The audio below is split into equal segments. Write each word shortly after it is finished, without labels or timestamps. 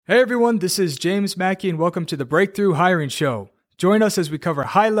Hey everyone, this is James Mackey and welcome to the Breakthrough Hiring Show. Join us as we cover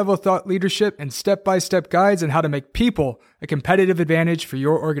high-level thought leadership and step-by-step guides on how to make people a competitive advantage for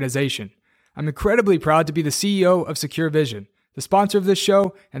your organization. I'm incredibly proud to be the CEO of Secure Vision, the sponsor of this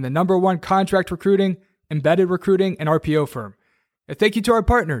show and the #1 contract recruiting, embedded recruiting, and RPO firm. And thank you to our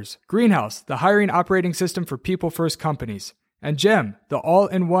partners, Greenhouse, the hiring operating system for people-first companies, and GEM, the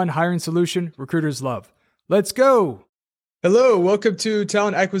all-in-one hiring solution recruiters love. Let's go! Hello, welcome to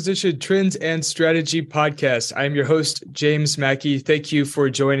Talent Acquisition Trends and Strategy Podcast. I'm your host, James Mackey. Thank you for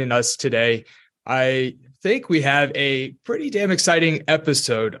joining us today. I think we have a pretty damn exciting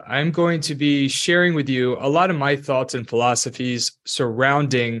episode. I'm going to be sharing with you a lot of my thoughts and philosophies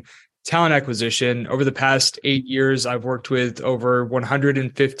surrounding talent acquisition. Over the past 8 years, I've worked with over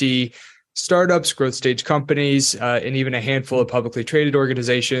 150 startups, growth stage companies, and even a handful of publicly traded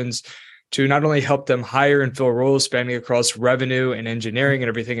organizations to not only help them hire and fill roles spanning across revenue and engineering and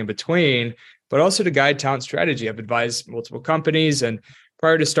everything in between, but also to guide talent strategy. I've advised multiple companies, and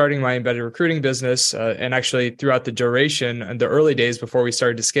prior to starting my embedded recruiting business, and actually throughout the duration and the early days before we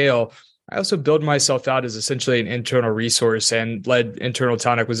started to scale, I also built myself out as essentially an internal resource and led internal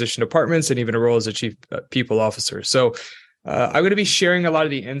talent acquisition departments and even a role as a chief people officer. So I'm going to be sharing a lot of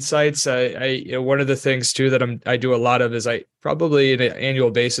the insights. One of the things too that I do a lot of is I probably on an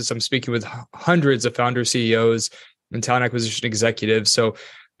annual basis, I'm speaking with hundreds of founder CEOs and talent acquisition executives. So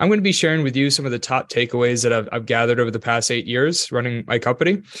I'm going to be sharing with you some of the top takeaways that I've gathered over the past 8 years running my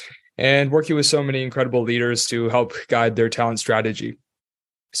company and working with so many incredible leaders to help guide their talent strategy.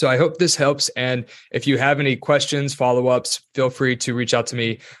 So I hope this helps. And if you have any questions, follow-ups, feel free to reach out to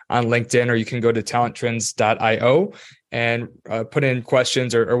me on LinkedIn, or you can go to talenttrends.io and put in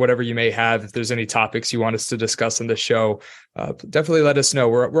questions or whatever you may have. If there's any topics you want us to discuss on the show, definitely let us know.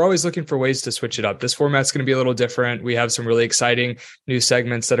 We're always looking for ways to switch it up. This format's going to be a little different. We have some really exciting new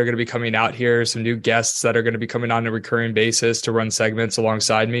segments that are going to be coming out here, some new guests that are going to be coming on a recurring basis to run segments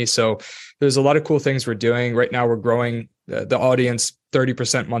alongside me. So there's a lot of cool things we're doing. Right now, we're growing the audience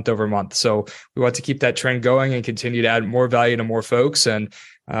 30% month over month. So we want to keep that trend going and continue to add more value to more folks. And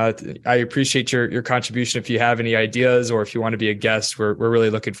I appreciate your contribution. If you have any ideas or if you want to be a guest, we're really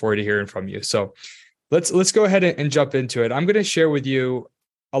looking forward to hearing from you. So let's go ahead and jump into it. I'm going to share with you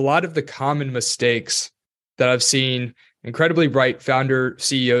a lot of the common mistakes that I've seen incredibly bright founder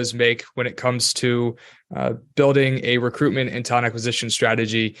CEOs make when it comes to building a recruitment and talent acquisition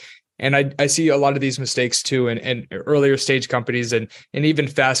strategy. And I see a lot of these mistakes too in earlier stage companies and even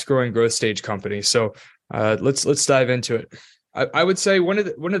fast growing growth stage companies. So let's dive into it. I would say one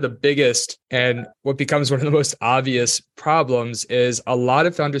of the biggest and what becomes one of the most obvious problems is a lot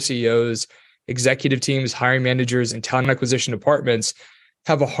of founder CEOs, executive teams, hiring managers, and talent acquisition departments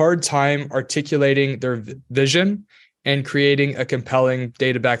have a hard time articulating their vision and creating a compelling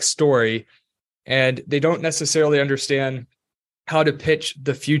data-backed story. And they don't necessarily understand how to pitch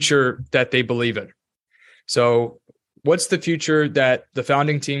the future that they believe in. So what's the future that the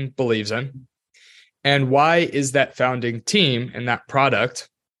founding team believes in? And why is that founding team and that product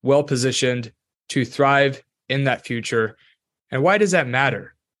well positioned to thrive in that future? And why does that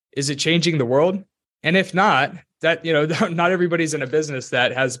matter? Is it changing the world? And if not, that, not everybody's in a business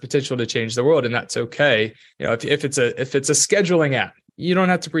that has potential to change the world, and that's okay. If it's a scheduling app, you don't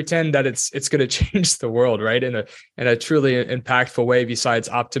have to pretend that it's going to change the world, right? In a truly impactful way, besides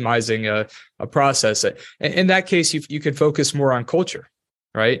optimizing a process. In that case, you can focus more on culture,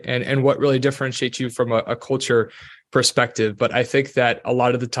 right? And what really differentiates you from a culture perspective. But I think that a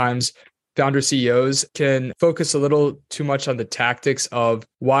lot of the times founder CEOs can focus a little too much on the tactics of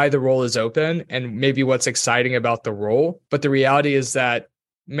why the role is open and maybe what's exciting about the role. But the reality is that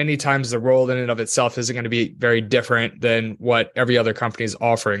many times the role in and of itself isn't going to be very different than what every other company is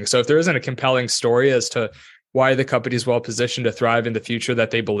offering. So if there isn't a compelling story as to why the company is well positioned to thrive in the future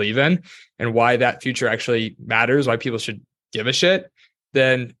that they believe in and why that future actually matters, why people should give a shit,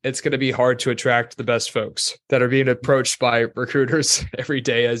 then it's going to be hard to attract the best folks that are being approached by recruiters every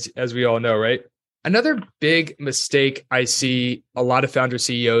day, as we all know, right? Another big mistake I see a lot of founder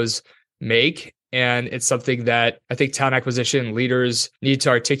CEOs make, and it's something that I think talent acquisition leaders need to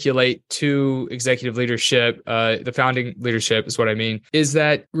articulate to executive leadership, the founding leadership is what I mean, is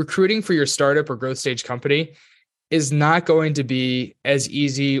that recruiting for your startup or growth stage company is not going to be as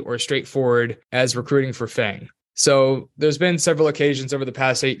easy or straightforward as recruiting for FANG. So there's been several occasions over the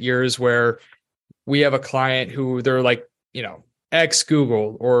past 8 years where we have a client who they're like, ex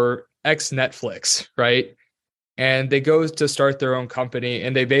Google or ex Netflix, right? And they go to start their own company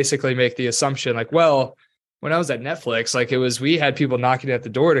and they basically make the assumption like, well, when I was at Netflix, we had people knocking at the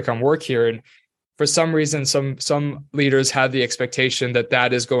door to come work here. And for some reason, some leaders have the expectation that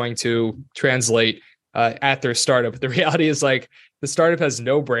that is going to translate at their startup. But the reality is like the startup has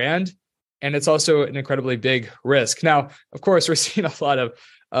no brand, and it's also an incredibly big risk. Now, of course, we're seeing a lot of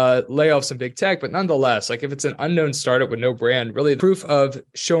layoffs in big tech, but nonetheless, like if it's an unknown startup with no brand, really the proof of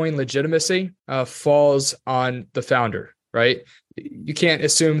showing legitimacy falls on the founder, right? You can't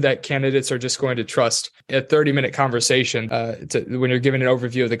assume that candidates are just going to trust a 30-minute conversation when you're giving an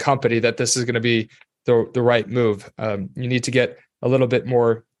overview of the company that this is going to be the right move. You need to get a little bit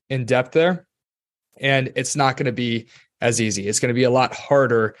more in depth there, and it's not going to be as easy. It's going to be a lot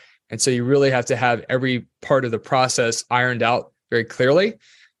harder. And so you really have to have every part of the process ironed out very clearly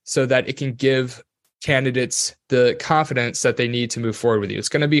so that it can give candidates the confidence that they need to move forward with you. It's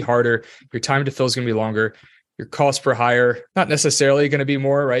going to be harder. Your time to fill is going to be longer. Your cost per hire, not necessarily going to be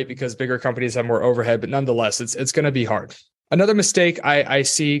more, right? Because bigger companies have more overhead, but nonetheless, it's going to be hard. Another mistake I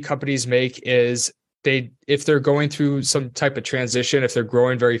see companies make is if they're going through some type of transition, if they're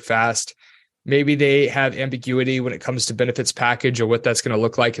growing very fast, maybe they have ambiguity when it comes to benefits package or what that's going to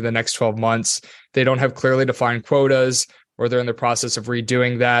look like in the next 12 months. They don't have clearly defined quotas, or they're in the process of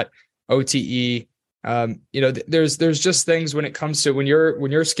redoing that. OTE. There's just things when it comes to when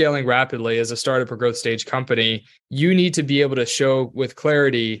you're scaling rapidly as a startup or growth stage company, you need to be able to show with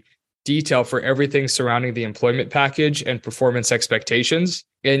clarity detail for everything surrounding the employment package and performance expectations.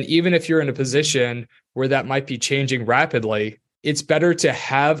 And even if you're in a position where that might be changing rapidly, it's better to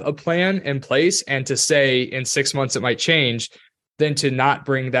have a plan in place and to say in 6 months it might change than to not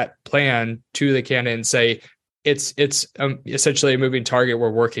bring that plan to the candidate and say, it's essentially a moving target.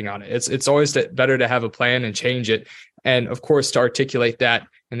 We're working on it. It's always better to have a plan and change it. And of course, to articulate that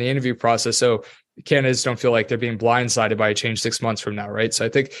in the interview process. So candidates don't feel like they're being blindsided by a change 6 months from now. Right. So I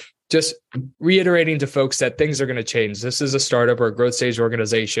think just reiterating to folks that things are going to change. This is a startup or a growth stage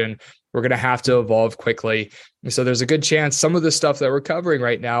organization. We're going to have to evolve quickly. And so there's a good chance some of the stuff that we're covering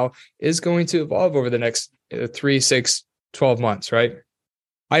right now is going to evolve over the next 3, 6, 12 months. Right.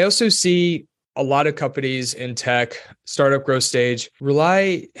 I also see a lot of companies in tech, startup growth stage,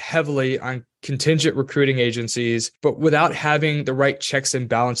 rely heavily on contingent recruiting agencies, but without having the right checks and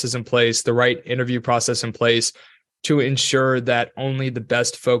balances in place, the right interview process in place to ensure that only the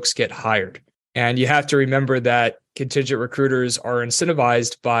best folks get hired. And you have to remember that contingent recruiters are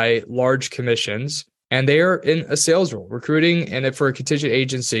incentivized by large commissions, and they are in a sales role, recruiting. And if for a contingent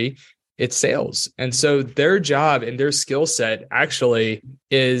agency, it's sales. And so their job and their skill set actually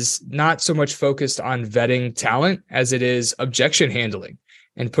is not so much focused on vetting talent as it is objection handling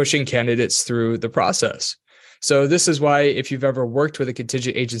and pushing candidates through the process. So this is why if you've ever worked with a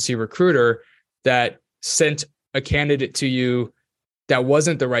contingent agency recruiter that sent a candidate to you that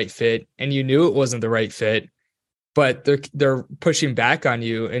wasn't the right fit and you knew it wasn't the right fit, but they're pushing back on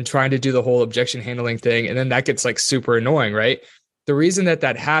you and trying to do the whole objection handling thing, and then that gets like super annoying, right? The reason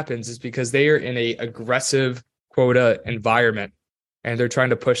that happens is because they are in a aggressive quota environment and they're trying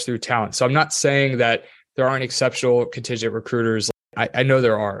to push through talent. So I'm not saying that there aren't exceptional contingent recruiters. I know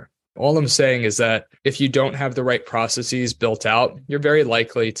there are. All I'm saying is that if you don't have the right processes built out, you're very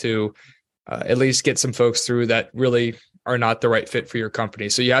likely to at least get some folks through that really are not the right fit for your company.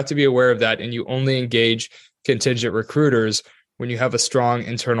 So you have to be aware of that, and you only engage contingent recruiters when you have a strong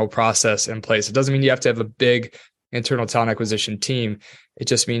internal process in place. It doesn't mean you have to have a big internal talent acquisition team. It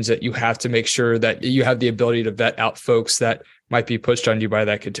just means that you have to make sure that you have the ability to vet out folks that might be pushed on you by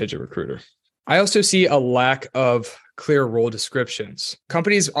that contingent recruiter. I also see a lack of clear role descriptions.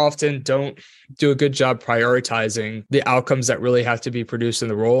 Companies often don't do a good job prioritizing the outcomes that really have to be produced in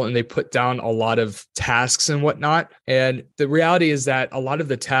the role, and they put down a lot of tasks and whatnot. And the reality is that a lot of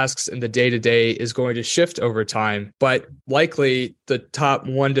the tasks in the day-to-day is going to shift over time, but likely the top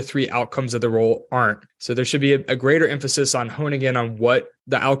 1 to 3 outcomes of the role aren't. So there should be a greater emphasis on honing in on what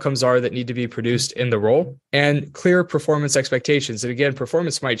the outcomes are that need to be produced in the role, and clear performance expectations. And again,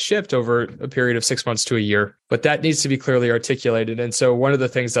 performance might shift over a period of 6 months to a year, but that needs to be clearly articulated. And so one of the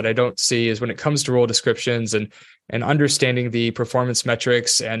things that I don't see is when it comes to role descriptions and understanding the performance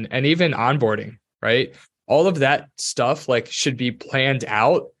metrics and even onboarding, right? All of that stuff should be planned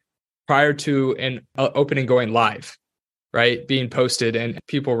out prior to an opening going live, right? Being posted and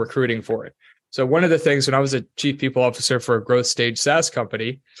people recruiting for it. So one of the things when I was a chief people officer for a growth stage SaaS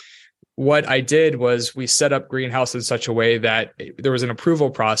company, what I did was we set up Greenhouse in such a way that there was an approval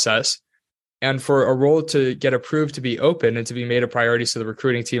process. And for a role to get approved to be open and to be made a priority so the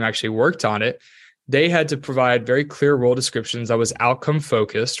recruiting team actually worked on it, they had to provide very clear role descriptions that was outcome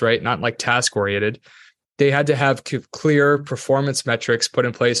focused, right? Not like task oriented. They had to have clear performance metrics put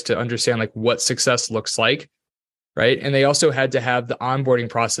in place to understand what success looks like right? And they also had to have the onboarding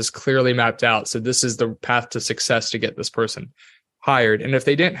process clearly mapped out. So this is the path to success to get this person hired. And if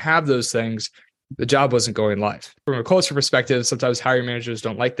they didn't have those things, the job wasn't going live. From a culture perspective, sometimes hiring managers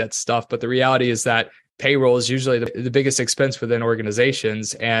don't like that stuff. But the reality is that payroll is usually the biggest expense within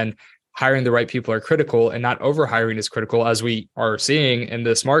organizations, and hiring the right people are critical, and not overhiring is critical, as we are seeing in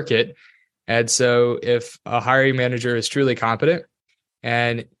this market. And so if a hiring manager is truly competent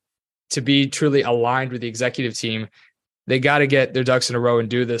and to be truly aligned with the executive team, they got to get their ducks in a row and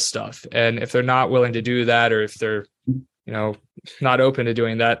do this stuff. And if they're not willing to do that, or if they're, not open to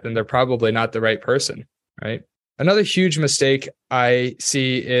doing that, then they're probably not the right person, right? Another huge mistake I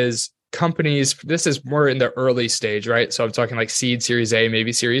see is companies, this is more in the early stage, right? So I'm talking like seed, series A,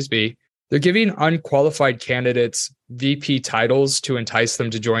 maybe series B. They're giving unqualified candidates VP titles to entice them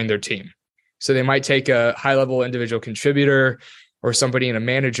to join their team. So they might take a high-level individual contributor or somebody in a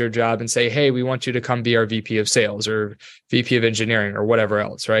manager job and say, hey, we want you to come be our VP of sales or VP of engineering or whatever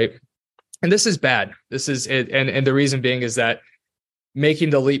else, right? And this is bad. This is it. And the reason being is that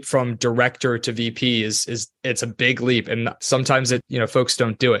making the leap from director to VP is it's a big leap. And sometimes folks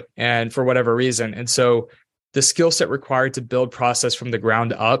don't do it, and for whatever reason. And so the skill set required to build process from the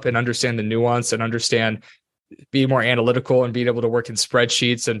ground up and understand the nuance and understand, be more analytical and being able to work in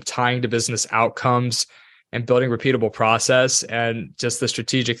spreadsheets and tying to business outcomes and building repeatable process and just the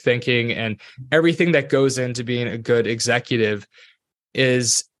strategic thinking and everything that goes into being a good executive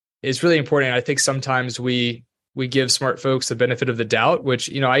is really important. I think sometimes we give smart folks the benefit of the doubt, which,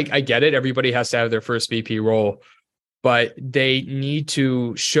 I get it. Everybody has to have their first VP role, but they need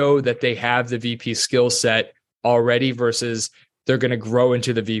to show that they have the VP skill set already versus they're going to grow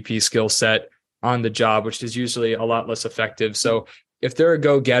into the VP skill set on the job, which is usually a lot less effective. So if they're a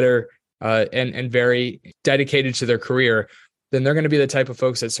go-getter and very dedicated to their career, then they're going to be the type of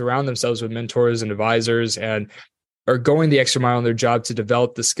folks that surround themselves with mentors and advisors and are going the extra mile in their job to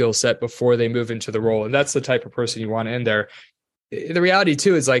develop the skill set before they move into the role. And that's the type of person you want in there. The reality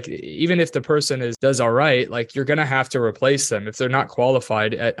too is like, even if the person does all right, like you're going to have to replace them. If they're not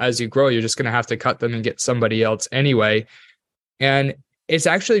qualified as you grow, you're just going to have to cut them and get somebody else anyway. And it's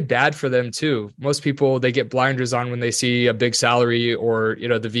actually bad for them too. Most people, they get blinders on when they see a big salary or,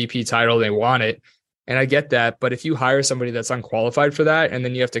 the VP title, they want it. And I get that. But if you hire somebody that's unqualified for that, and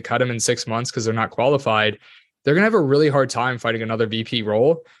then you have to cut them in 6 months because they're not qualified, they're going to have a really hard time finding another VP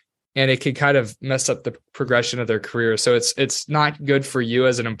role. And it could kind of mess up the progression of their career. So it's not good for you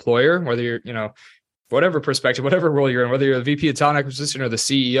as an employer, whether you're, whatever perspective, whatever role you're in, whether you're the VP of talent acquisition or the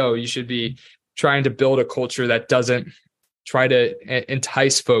CEO, you should be trying to build a culture that doesn't try to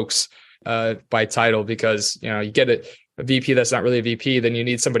entice folks by title, because, you get a VP that's not really a VP, then you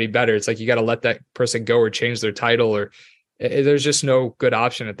need somebody better. It's like, you got to let that person go or change their title, or there's just no good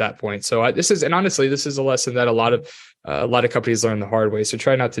option at that point. So honestly, this is a lesson that a lot of companies learn the hard way. So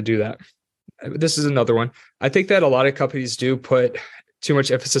try not to do that. This is another one. I think that a lot of companies do put too much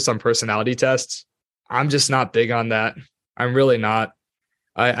emphasis on personality tests. I'm just not big on that. I'm really not.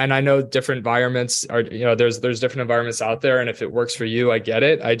 And I know different environments are, there's different environments out there. And if it works for you, I get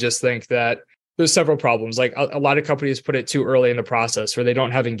it. I just think that there's several problems. Like a lot of companies put it too early in the process, where they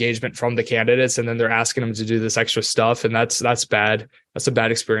don't have engagement from the candidates, and then they're asking them to do this extra stuff. And that's bad. That's a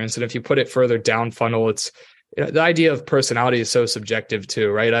bad experience. And if you put it further down funnel, it's the idea of personality is so subjective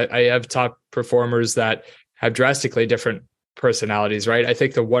too, right? I have top performers that have drastically different personalities, right? I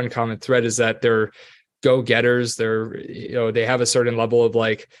think the one common thread is that they're go-getters. They have a certain level of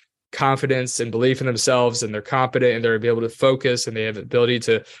like confidence and belief in themselves, and they're competent, and they're able to focus, and they have the ability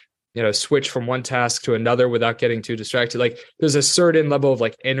to switch from one task to another without getting too distracted. Like there's a certain level of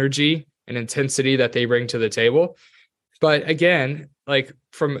like energy and intensity that they bring to the table. But again, like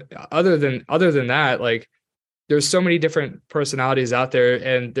from other than that, like there's so many different personalities out there,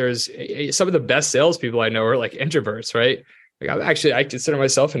 and there's some of the best salespeople I know are like introverts, right? Like I consider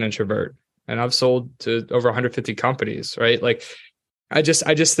myself an introvert, and I've sold to over 150 companies, right? Like I just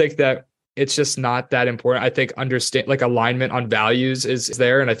think that it's just not that important. I think understand like alignment on values is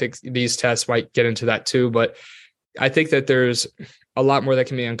there. And I think these tests might get into that too. But I think that there's a lot more that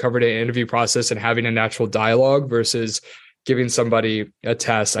can be uncovered in an interview process and having a natural dialogue versus giving somebody a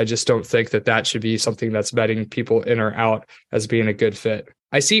test. I just don't think that should be something that's vetting people in or out as being a good fit.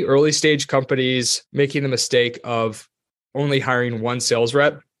 I see early stage companies making the mistake of only hiring one sales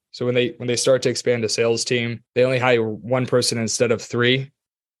rep. So when they start to expand a sales team, they only hire one person instead of three.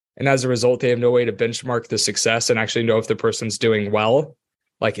 And as a result, they have no way to benchmark the success and actually know if the person's doing well.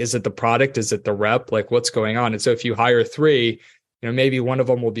 Like, is it the product? Is it the rep? Like, what's going on? And so if you hire three, maybe one of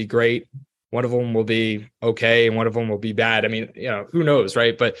them will be great, one of them will be okay, and one of them will be bad. I mean, who knows,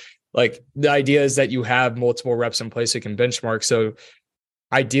 right? But like the idea is that you have multiple reps in place you can benchmark. So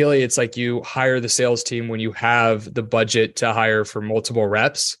ideally, it's like you hire the sales team when you have the budget to hire for multiple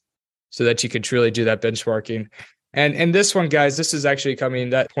reps so that you can truly do that benchmarking. And this one, guys, this is actually coming,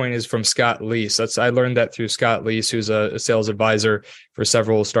 that point is from Scott Leese. I learned that through Scott Leese, who's a sales advisor for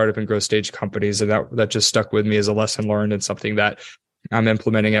several startup and growth stage companies. And that just stuck with me as a lesson learned and something that I'm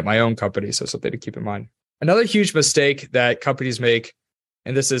implementing at my own company. So something to keep in mind. Another huge mistake that companies make,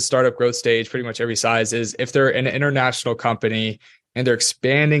 and this is startup growth stage, pretty much every size, is if they're an international company and they're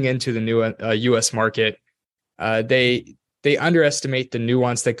expanding into the new US market, they underestimate the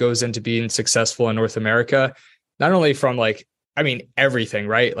nuance that goes into being successful in North America. Not only from everything,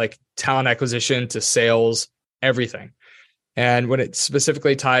 right? Like talent acquisition to sales, everything. And when it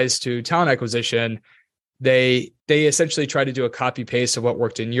specifically ties to talent acquisition, they essentially try to do a copy paste of what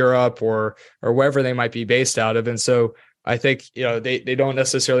worked in Europe or wherever they might be based out of. And so I think, they don't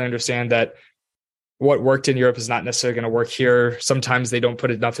necessarily understand that what worked in Europe is not necessarily going to work here. Sometimes they don't put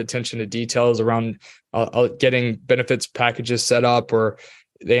enough attention to details around getting benefits packages set up, or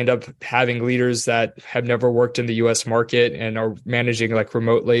they end up having leaders that have never worked in the US market and are managing like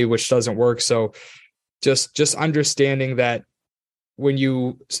remotely, which doesn't work. So just understanding that when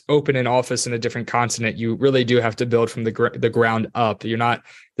you open an office in a different continent, you really do have to build from the ground up.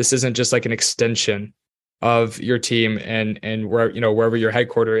 This isn't just like an extension of your team and where, wherever your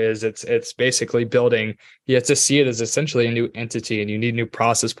headquarters is, it's basically building. You have to see it as essentially a new entity, and you need new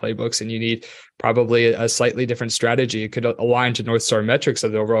process playbooks, and you need probably a slightly different strategy. It could align to North Star metrics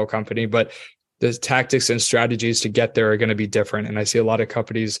of the overall company, but the tactics and strategies to get there are going to be different. And I see a lot of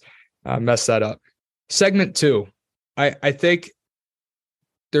companies mess that up. Segment 2, I think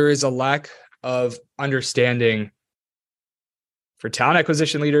there is a lack of understanding for talent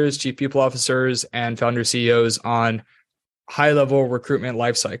acquisition leaders, chief people officers, and founder CEOs on high-level recruitment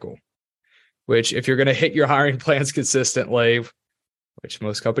lifecycle, which if you're going to hit your hiring plans consistently, which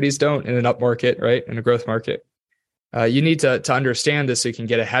most companies don't in an up market, right, in a growth market, you need to understand this so you can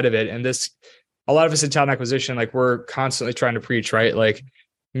get ahead of it. And this, a lot of us in talent acquisition, like we're constantly trying to preach, right? Like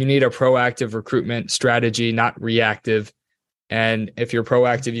you need a proactive recruitment strategy, not reactive. And if you're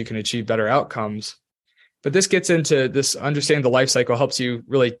proactive, you can achieve better outcomes. But this gets into this, understanding the life cycle helps you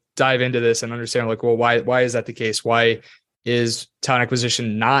really dive into this and understand like, well, why is that the case? Why is talent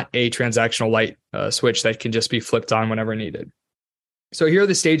acquisition not a transactional light switch that can just be flipped on whenever needed? So here are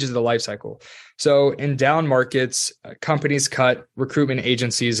the stages of the life cycle. So in down markets, companies cut recruitment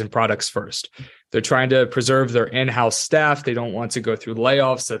agencies and products first. They're trying to preserve their in-house staff. They don't want to go through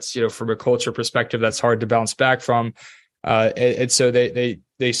layoffs. That's, from a culture perspective, that's hard to bounce back from. And so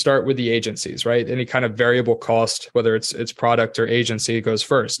they start with the agencies, right? Any kind of variable cost, whether it's product or agency, goes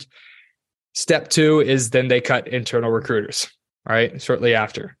first. Step 2 is then they cut internal recruiters, right? Shortly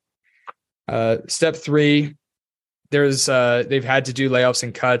after. Step 3, they've had to do layoffs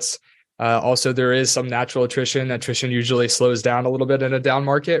and cuts. Also, there is some natural attrition. Attrition usually slows down a little bit in a down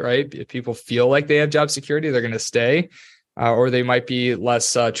market, right? If people feel like they have job security, they're going to stay, or they might be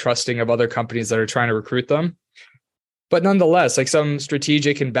less trusting of other companies that are trying to recruit them. But nonetheless, like some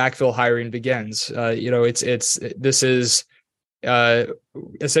strategic and backfill hiring begins. This is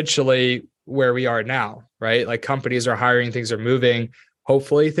essentially where we are now, right? Like companies are hiring, things are moving.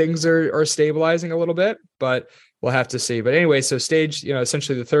 Hopefully things are stabilizing a little bit, but we'll have to see. But anyway, so stage,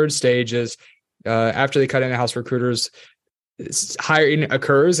 essentially the third stage is after they cut in-house recruiters, hiring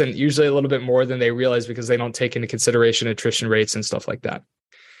occurs, and usually a little bit more than they realize because they don't take into consideration attrition rates and stuff like that.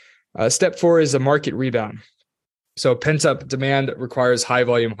 Step 4 is a market rebound. So pent-up demand requires high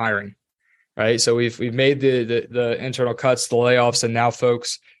volume hiring, right? So we've made the internal cuts, the layoffs, and now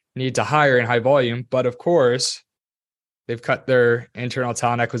folks need to hire in high volume. But of course, they've cut their internal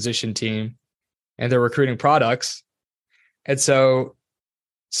talent acquisition team and they're recruiting products. And so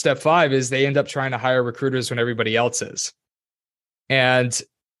step 5 is they end up trying to hire recruiters when everybody else is. And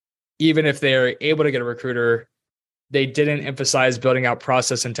even if they're able to get a recruiter, they didn't emphasize building out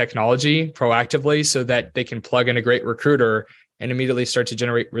process and technology proactively so that they can plug in a great recruiter and immediately start to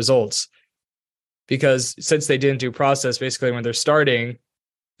generate results. Because since they didn't do process, basically when they're starting,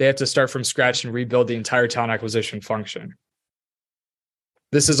 they have to start from scratch and rebuild the entire talent acquisition function.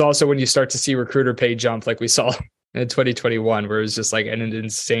 This is also when you start to see recruiter pay jump like we saw in 2021, where it was just like an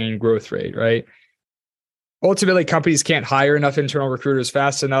insane growth rate, right? Ultimately, companies can't hire enough internal recruiters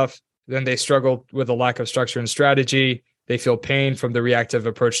fast enough. Then they struggle with a lack of structure and strategy. They feel pain from the reactive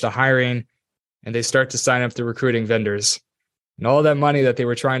approach to hiring, and they start to sign up the recruiting vendors. And all that money that they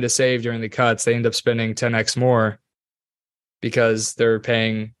were trying to save during the cuts, they end up spending 10x more because they're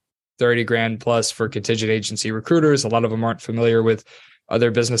paying 30 grand plus for contingent agency recruiters. A lot of them aren't familiar with other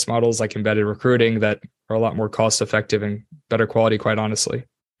business models like embedded recruiting that are a lot more cost effective and better quality, quite honestly.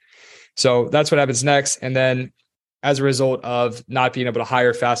 So that's what happens next. And then as a result of not being able to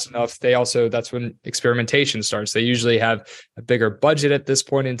hire fast enough, that's when experimentation starts. They usually have a bigger budget at this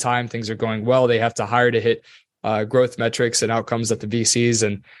point in time. Things are going well. They have to hire to hit growth metrics and outcomes that the VCs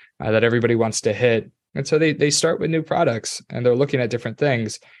and that everybody wants to hit. And so they start with new products and they're looking at different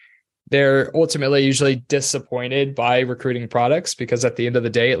things. They're ultimately usually disappointed by recruiting products because at the end of the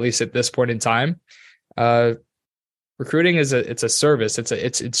day, at least at this point in time, recruiting it's a service.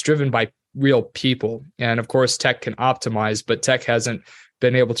 It's driven by real people. And of course, tech can optimize, but tech hasn't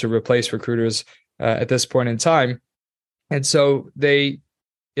been able to replace recruiters at this point in time. And so they,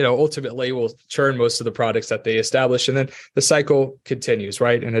 ultimately will churn most of the products that they establish. And then the cycle continues,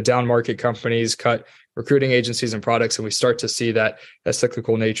 right? In a down market, companies cut recruiting agencies and products, and we start to see that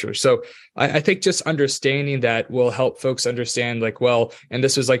cyclical nature. So I think just understanding that will help folks understand and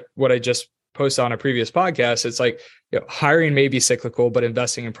this is like what I just posted on a previous podcast. It's like, hiring may be cyclical, but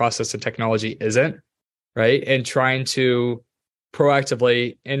investing in process and technology isn't, right? And trying to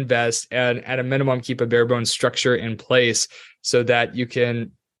proactively invest and at a minimum, keep a bare bones structure in place so that you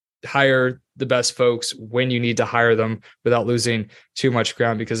can hire the best folks when you need to hire them without losing too much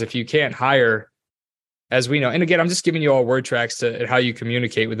ground. Because if you can't hire, as we know, and again, I'm just giving you all word tracks to how you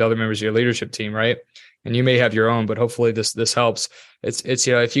communicate with other members of your leadership team, right? And you may have your own, but hopefully this helps. It's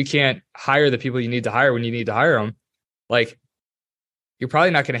if you can't hire the people you need to hire when you need to hire them, you're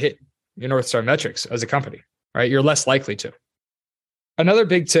probably not going to hit your North Star metrics as a company, right? You're less likely to. Another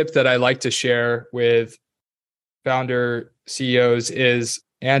big tip that I like to share with founder CEOs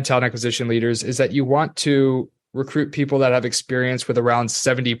and talent acquisition leaders is that you want to recruit people that have experience with around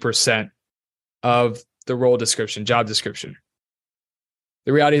 70% of the role description, job description.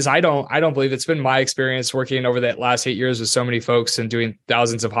 The reality is I don't believe it's been my experience working over that last 8 years with so many folks and doing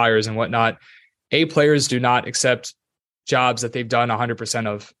thousands of hires and whatnot. A players do not accept jobs that they've done 100%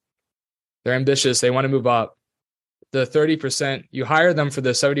 of. They're ambitious. They want to move up. The 30%, you hire them for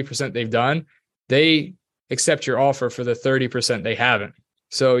the 70% they've done. They accept your offer for the 30% they haven't.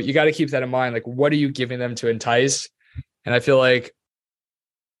 So you got to keep that in mind. What are you giving them to entice? And I feel like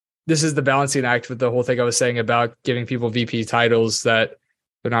this is the balancing act with the whole thing I was saying about giving people VP titles that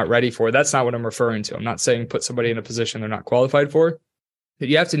they're not ready for. That's not what I'm referring to. I'm not saying put somebody in a position they're not qualified for. But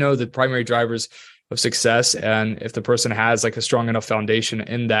you have to know the primary drivers of success and if the person has a strong enough foundation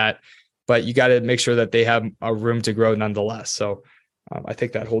in that, but you got to make sure that they have a room to grow nonetheless. So I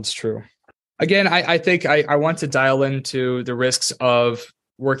think that holds true. Again, I think I want to dial into the risks of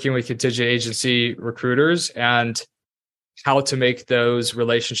working with contingent agency recruiters and how to make those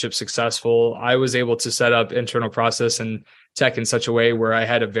relationships successful. I was able to set up internal process and tech in such a way where I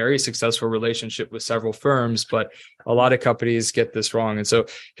had a very successful relationship with several firms, but a lot of companies get this wrong. And so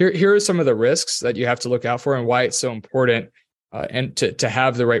here are some of the risks that you have to look out for and why it's so important and to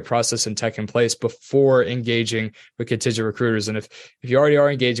have the right process and tech in place before engaging with contingent recruiters. And if you already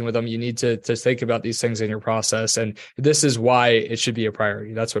are engaging with them, you need to think about these things in your process. And this is why it should be a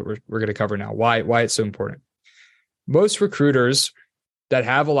priority. That's what we're going to cover now, why it's so important. Most recruiters that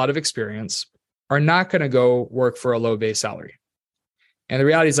have a lot of experience are not going to go work for a low base salary. And the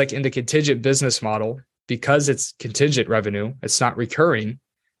reality is in the contingent business model, because it's contingent revenue, it's not recurring,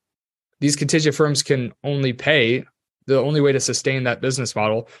 these contingent firms can only pay. The only way to sustain that business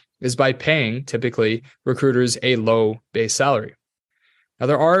model is by paying typically recruiters a low base salary. Now,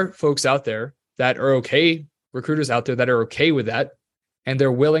 there are folks out there that are okay, recruiters out there that are okay with that, and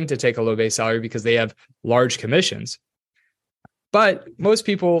they're willing to take a low base salary because they have large commissions. But most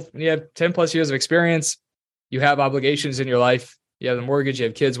people, when you have 10 plus years of experience, you have obligations in your life, you have the mortgage, you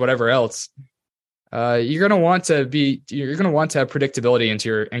have kids, whatever else, you're going to want to have predictability into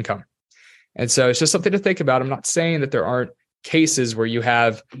your income. And so it's just something to think about. I'm not saying that there aren't cases where you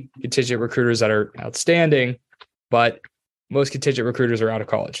have contingent recruiters that are outstanding, but most contingent recruiters are out of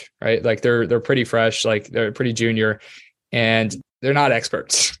college, right? They're pretty fresh, they're pretty junior, and they're not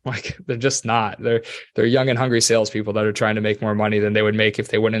experts. They're just not. They're young and hungry salespeople that are trying to make more money than they would make if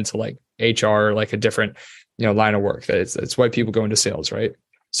they went into HR or a different line of work. It's why people go into sales, right?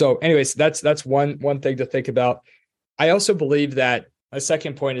 So, anyways, that's one thing to think about. I also believe that a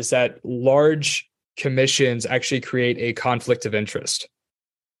second point is that large commissions actually create a conflict of interest.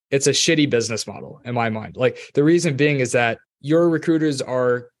 It's a shitty business model in my mind. The reason being is that your recruiters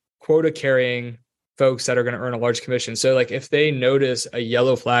are quota carrying folks that are going to earn a large commission. So if they notice a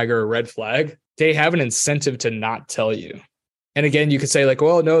yellow flag or a red flag, they have an incentive to not tell you. And again, you could say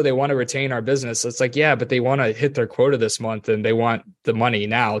well, no, they want to retain our business. It's yeah, but they want to hit their quota this month and they want the money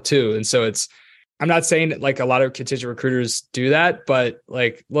now too. And so I'm not saying that like a lot of contingent recruiters do that, but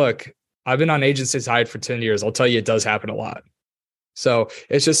like, look, I've been on agency side for 10 years. I'll tell you, it does happen a lot. So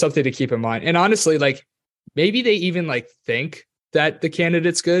it's just something to keep in mind. And honestly, like maybe they even like think that the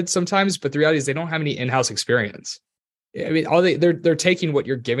candidate's good sometimes, but the reality is they don't have any in-house experience. I mean, they're taking what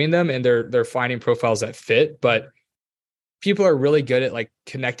you're giving them and they're finding profiles that fit, but people are really good at like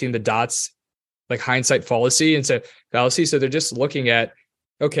connecting the dots, like hindsight fallacy. So they're just looking at,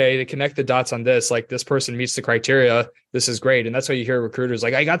 okay, to connect the dots on this, like this person meets the criteria. This is great. And that's why you hear recruiters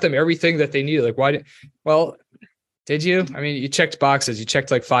like, I got them everything that they needed. Like, did you? I mean, you checked boxes, you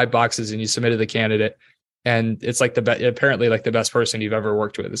checked like 5 boxes and you submitted the candidate. And it's like apparently like the best person you've ever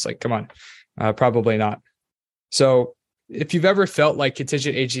worked with. It's like, come on, probably not. So if you've ever felt like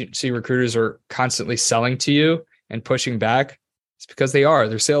contingent agency recruiters are constantly selling to you and pushing back, it's because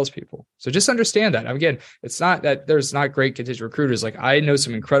they're salespeople. So just understand that. Again, it's not that there's not great contingent recruiters. Like I know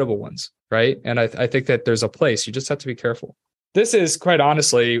some incredible ones, right? And I think that there's a place. You just have to be careful. This is quite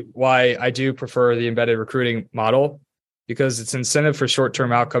honestly why I do prefer the embedded recruiting model, because it's incentive for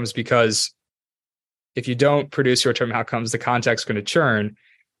short-term outcomes, because if you don't produce short-term outcomes, the contact's going to churn.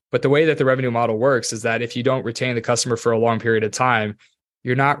 But the way that the revenue model works is that if you don't retain the customer for a long period of time,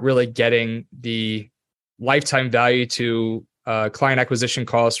 you're not really getting the lifetime value to client acquisition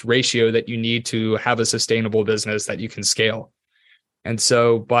cost ratio that you need to have a sustainable business that you can scale. And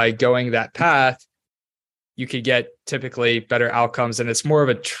so by going that path, you could get typically better outcomes. And it's more of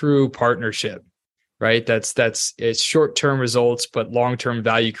a true partnership, right? It's short-term results, but long-term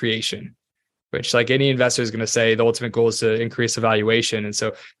value creation, which like any investor is going to say, the ultimate goal is to increase the valuation. And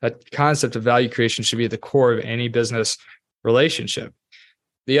so that concept of value creation should be at the core of any business relationship.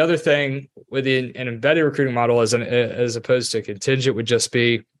 The other thing within an embedded recruiting model as opposed to contingent would just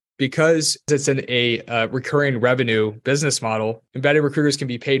be, because it's in a recurring revenue business model, embedded recruiters can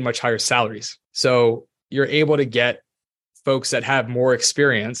be paid much higher salaries. So you're able to get folks that have more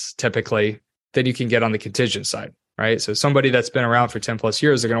experience typically than you can get on the contingent side. Right. So somebody that's been around for 10 plus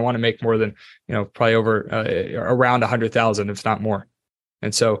years, they're going to want to make more than, probably over around 100,000, if not more.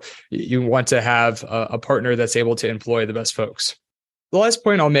 And so you want to have a partner that's able to employ the best folks. The last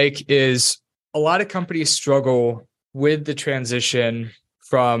point I'll make is a lot of companies struggle with the transition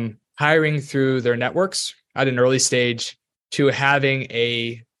from hiring through their networks at an early stage to having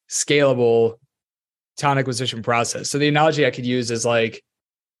a scalable talent acquisition process. So the analogy I could use is like,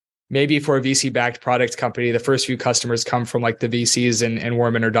 maybe for a VC-backed product company, the first few customers come from like the VCs and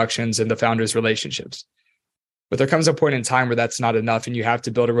warm introductions and the founders' relationships. But there comes a point in time where that's not enough and you have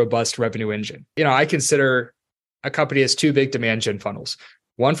to build a robust revenue engine. I consider a company as 2 big demand gen funnels,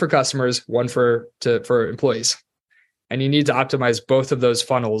 one for customers, one for employees. And you need to optimize both of those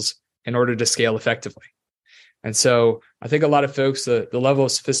funnels in order to scale effectively. And so I think a lot of folks, the level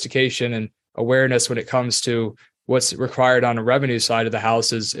of sophistication and awareness when it comes to what's required on a revenue side of the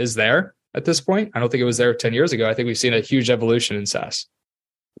house is there at this point. I don't think it was there 10 years ago. I think we've seen a huge evolution in SaaS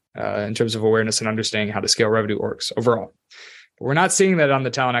in terms of awareness and understanding how to scale revenue orgs overall. But we're not seeing that on the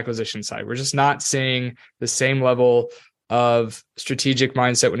talent acquisition side. We're just not seeing the same level of strategic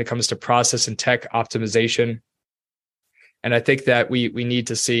mindset when it comes to process and tech optimization. And I think that we need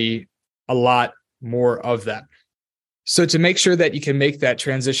to see a lot more of that. So to make sure that you can make that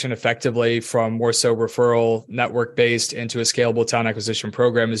transition effectively from more so referral network-based into a scalable talent acquisition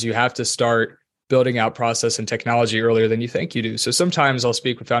program is you have to start building out process and technology earlier than you think you do. So sometimes I'll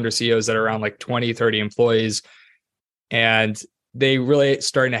speak with founder CEOs that are around like 20, 30 employees, and they really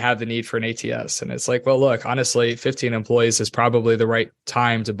starting to have the need for an ATS. And it's like, well, look, honestly, 15 employees is probably the right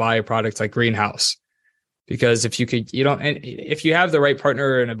time to buy a product like Greenhouse. Because if you have the right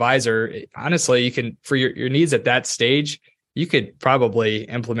partner and advisor, honestly, you can, for your needs at that stage, you could probably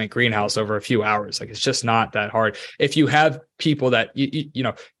implement Greenhouse over a few hours. Like, it's just not that hard if you have people that you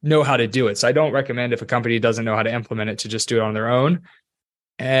know how to do it. So I don't recommend, if a company doesn't know how to implement it, to just do it on their own.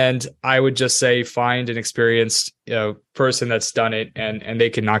 And I would just say find an experienced person that's done it and they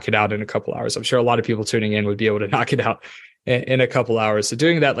can knock it out in a couple hours. I'm sure a lot of people tuning in would be able to knock it out in a couple hours. So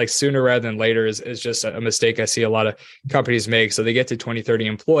doing that like sooner rather than later is just a mistake I see a lot of companies make. So they get to 20, 30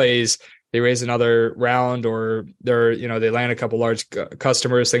 employees, they raise another round, or they land a couple large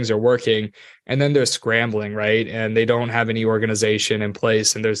customers, things are working, and then they're scrambling, right? And they don't have any organization in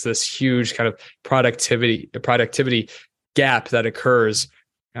place. And there's this huge kind of productivity gap that occurs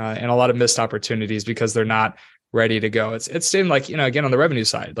and a lot of missed opportunities because they're not ready to go. It's same like, again, on the revenue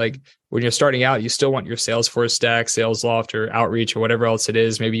side, like when you're starting out, you still want your Salesforce stack, SalesLoft, or Outreach, or whatever else it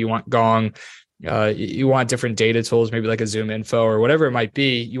is. Maybe you want Gong, you want different data tools, maybe like a Zoom Info or whatever it might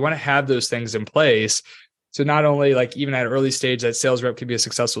be. You want to have those things in place So not only like even at an early stage that sales rep can be as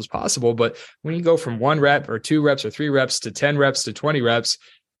successful as possible, but when you go from 1 rep or 2 reps or 3 reps to 10 reps to 20 reps,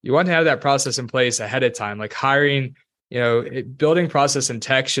 you want to have that process in place ahead of time. Like hiring, building process in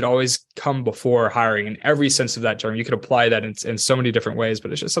tech should always come before hiring in every sense of that term. You could apply that in so many different ways,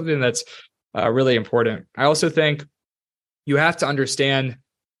 but it's just something that's really important. I also think you have to understand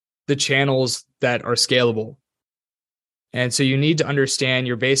the channels that are scalable. And so you need to understand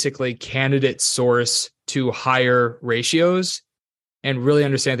your basically candidate source to hire ratios and really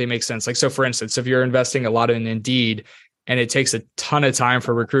understand if they make sense. Like, so for instance, if you're investing a lot in Indeed and it takes a ton of time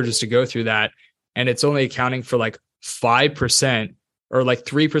for recruiters to go through that, and it's only accounting for like 5% or like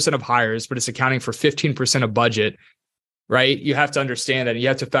 3% of hires, but it's accounting for 15% of budget, right? You have to understand that. You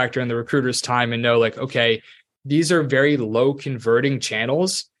have to factor in the recruiter's time and know like, okay, these are very low converting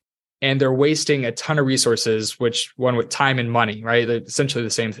channels and they're wasting a ton of resources, which one with time and money, right? They're essentially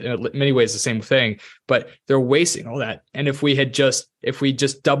the same, in many ways, the same thing, but they're wasting all that. And if we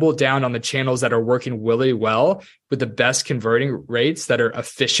just double down on the channels that are working really well with the best converting rates that are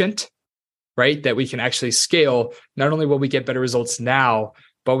efficient, right? That we can actually scale, not only will we get better results now,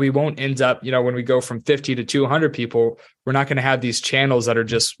 but we won't end up, when we go from 50 to 200 people, we're not going to have these channels that are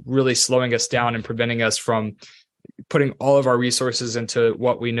just really slowing us down and preventing us from putting all of our resources into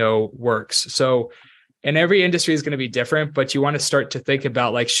what we know works. So, and every industry is going to be different, but you want to start to think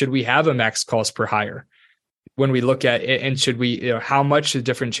about like, should we have a max cost per hire when we look at it? And should we, how much the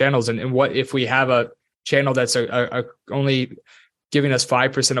different channels and what if we have a channel that's only giving us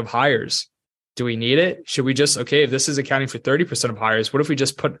 5% of hires? Do we need it? Should we just, if this is accounting for 30% of hires, what if we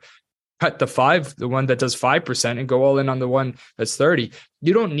just cut the one that does 5% and go all in on the one that's 30?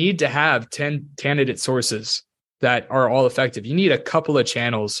 You don't need to have 10 candidate sources that are all effective. You need a couple of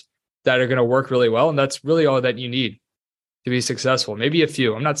channels that are going to work really well. And that's really all that you need to be successful. Maybe a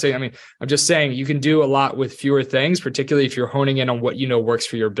few. I'm just saying you can do a lot with fewer things, particularly if you're honing in on what works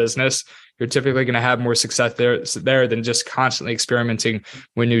for your business. You're typically going to have more success there than just constantly experimenting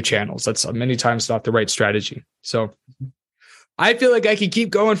with new channels. That's many times not the right strategy. So I feel like I can keep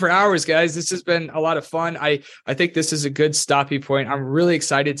going for hours, guys. This has been a lot of fun. I think this is a good stopping point. I'm really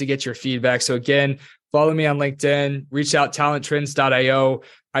excited to get your feedback. So again, follow me on LinkedIn, reach out talenttrends.io.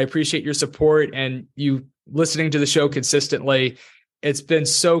 I appreciate your support and you listening to the show consistently. It's been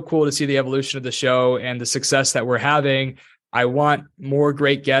so cool to see the evolution of the show and the success that we're having. I want more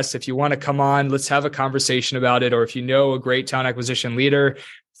great guests. If you want to come on, let's have a conversation about it. Or if you know a great talent acquisition leader,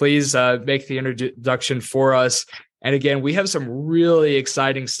 please make the introduction for us. And again, we have some really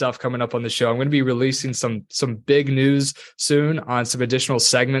exciting stuff coming up on the show. I'm going to be releasing some big news soon on some additional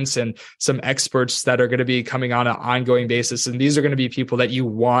segments and some experts that are going to be coming on an ongoing basis. And these are going to be people that you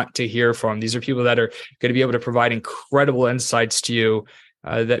want to hear from. These are people that are going to be able to provide incredible insights to you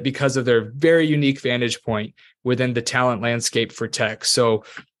that because of their very unique vantage point within the talent landscape for tech. So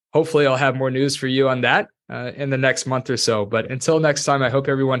hopefully I'll have more news for you on that in the next month or so. But until next time, I hope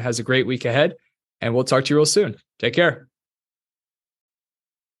everyone has a great week ahead. And we'll talk to you real soon. Take care.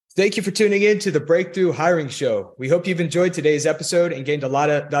 Thank you for tuning in to the Breakthrough Hiring Show. We hope you've enjoyed today's episode and gained a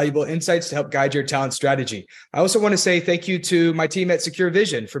lot of valuable insights to help guide your talent strategy. I also want to say thank you to my team at Secure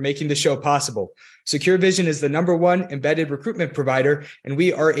Vision for making the show possible. Secure Vision is the #1 embedded recruitment provider, and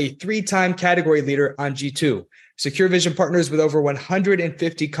we are a 3-time category leader on G2. Secure Vision partners with over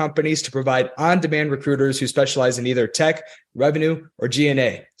 150 companies to provide on-demand recruiters who specialize in either tech, revenue, or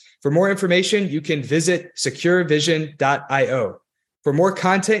G&A. For more information, you can visit securevision.io. For more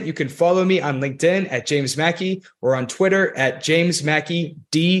content, you can follow me on LinkedIn at James Mackey or on Twitter at James Mackey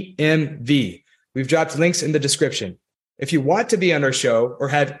DMV. We've dropped links in the description. If you want to be on our show or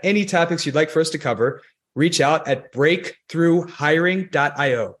have any topics you'd like for us to cover, reach out at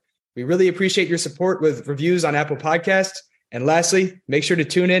breakthroughhiring.io. We really appreciate your support with reviews on Apple Podcasts. And lastly, make sure to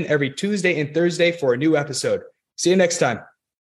tune in every Tuesday and Thursday for a new episode. See you next time.